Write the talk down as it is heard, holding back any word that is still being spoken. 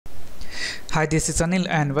Hi, this is Anil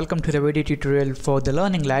and welcome to the video tutorial for the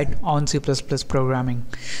Learning Light on C++ programming.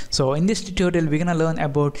 So in this tutorial, we're gonna learn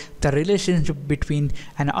about the relationship between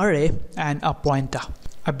an array and a pointer.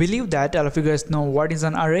 I believe that all of you guys know what is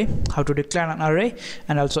an array, how to declare an array,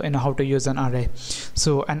 and also how to use an array.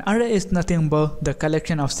 So an array is nothing but the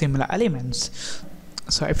collection of similar elements.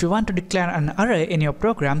 So if you want to declare an array in your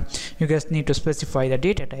program, you guys need to specify the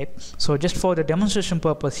data type. So just for the demonstration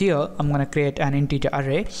purpose here, I'm going to create an integer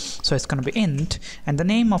array. So it's going to be int, and the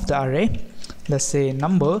name of the array, let's say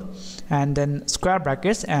number, and then square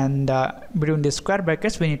brackets, and between the square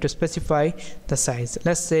brackets we need to specify the size.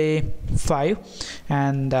 Let's say 5,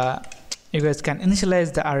 and you guys can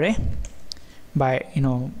initialize the array by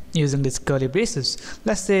using this curly braces.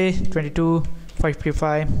 Let's say 22,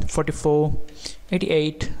 555, 44,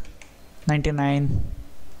 88, 99.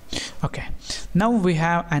 Okay, now we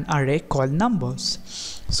have an array called numbers.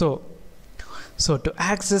 So to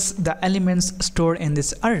access the elements stored in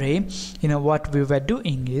this array, what we were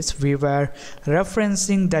doing is we were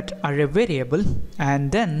referencing that array variable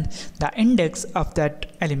and then the index of that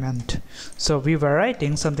element. So we were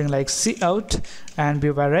writing something like cout, and we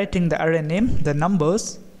were writing the array name, the number,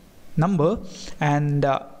 and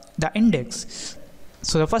the index.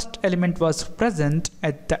 So the first element was present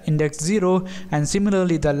at the index 0, and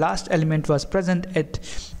similarly the last element was present at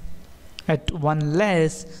 1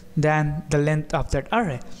 less than the length of that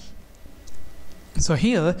array. So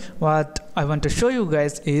here what I want to show you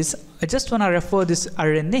guys is I just want to refer this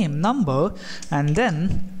array name number, and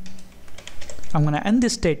then I'm going to end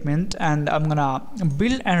this statement and I'm going to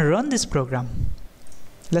build and run this program.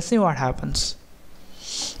 Let's see what happens.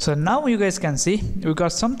 So now you guys can see we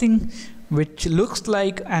got something which looks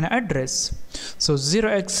like an address. So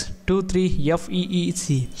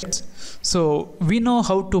 0x23FEEC. So we know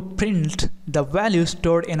how to print the value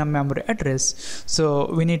stored in a memory address. So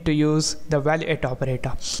we need to use the value@"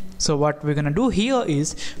 operator. So what we're gonna do here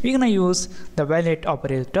is we're gonna use the value@"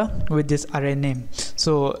 operator with this array name.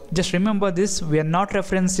 So just remember this, we are not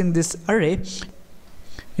referencing this array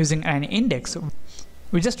using an index.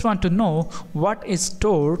 We just want to know what is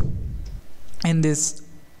stored in this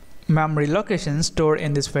memory location stored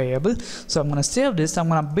in this variable. So I'm going to save this, I'm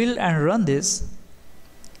going to build and run this.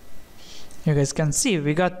 You guys can see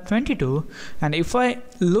we got 22, and if I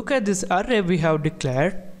look at this array we have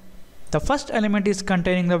declared, the first element is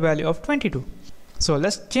containing the value of 22. So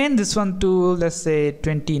let's change this one to, let's say,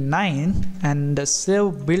 29, and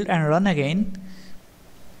save, build and run again.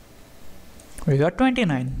 We got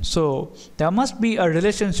 29. So there must be a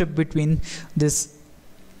relationship between this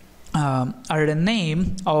array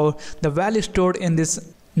name or the value stored in this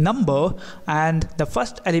number and the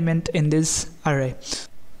first element in this array.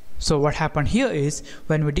 So what happened here is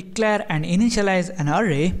when we declare and initialize an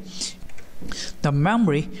array, the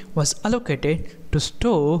memory was allocated to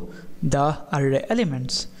store the array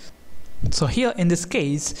elements. So here in this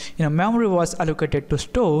case, memory was allocated to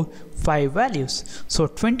store 5 values. So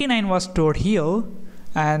 29 was stored here,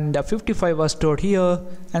 and 55 was stored here,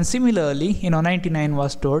 and similarly 99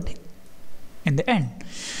 was stored in the end.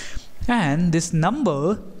 And this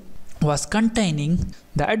number was containing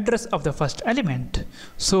the address of the first element.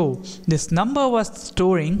 So this number was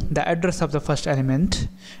storing the address of the first element,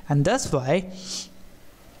 and that's why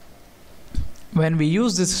when we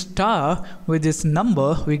use this star with this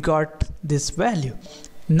number we got this value.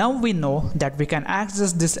 Now we know that we can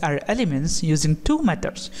access these array elements using 2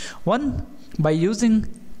 methods. One, by using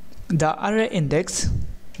the array index,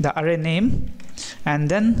 the array name, and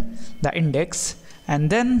then the index, and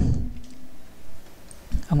then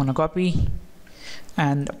I'm gonna copy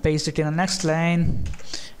and paste it in the next line,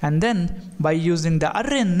 and then by using the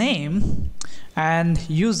array name and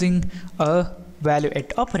using a value@"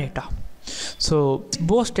 operator. So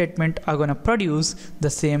both statements are gonna produce the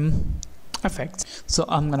same effects. So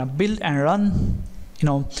I'm gonna build and run.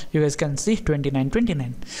 You guys can see 29,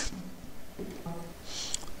 29.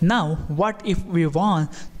 Now what if we want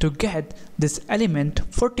to get this element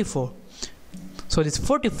 44? So this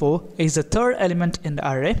 44 is the third element in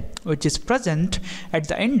the array which is present at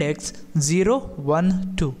the index 0,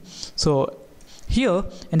 1, 2. So here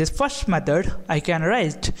in this first method I can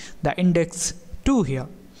write the index 2 here,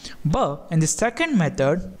 but in the second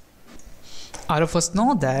method all of us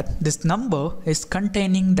know that this number is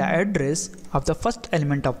containing the address of the first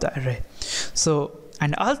element of the array. So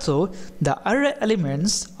and also the array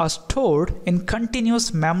elements are stored in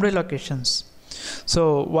continuous memory locations.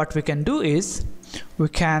 So what we can do is we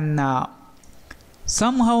can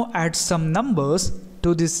somehow add some numbers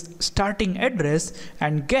to this starting address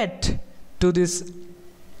and get to this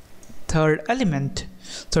third element.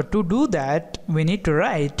 So to do that we need to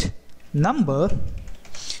write number,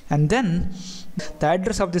 and then the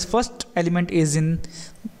address of this first element is in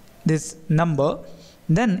this number.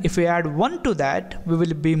 Then if we add 1 to that, we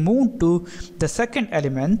will be moved to the second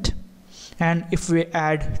element, and if we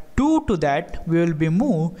add 2 to that, we will be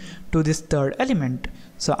moved to this third element.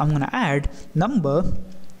 So I'm gonna add number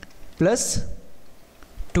plus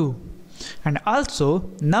 2, and also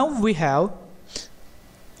now we have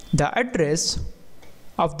the address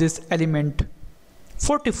of this element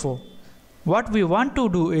 44. What we want to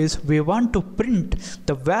do is we want to print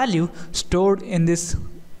the value stored in this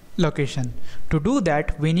location. To do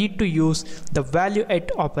that, we need to use the value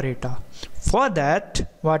at operator. For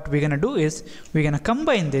that, what we're gonna do is we're gonna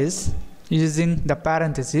combine this using the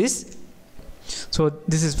parenthesis. So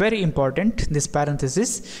this is very important, this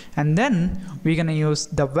parenthesis, and then we're gonna use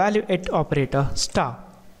the value at operator star.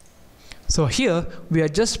 So here we are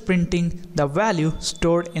just printing the value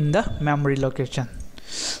stored in the memory location.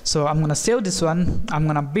 So I'm gonna save this one, I'm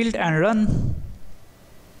gonna build and run.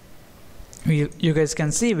 You guys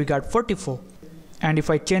can see we got 44, and if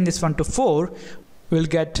I change this one to 4, we'll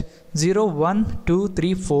get 0, 1, 2,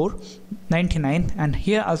 3, 4, 99, and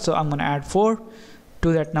here also I'm gonna add 4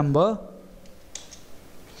 to that number.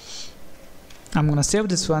 I'm gonna save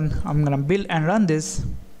this one, I'm gonna build and run this.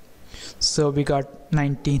 So we got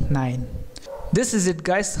 99. This is it,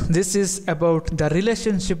 guys. This is about the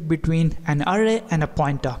relationship between an array and a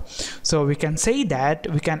pointer. So we can say that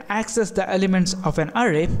we can access the elements of an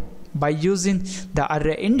array by using the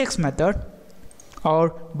array index method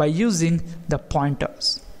or by using the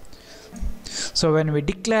pointers. So when we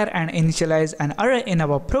declare and initialize an array in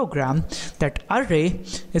our program, that array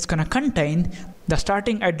is going to contain the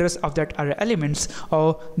starting address of that array elements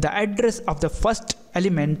or the address of the first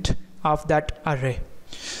element of that array.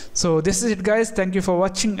 So this is it, guys. Thank you for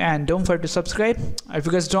watching, and don't forget to subscribe. If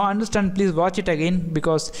you guys don't understand, please watch it again,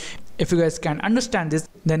 because if you guys can understand this,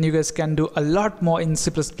 then you guys can do a lot more in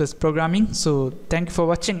C++ programming. So thank you for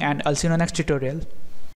watching, and I'll see you in the next tutorial.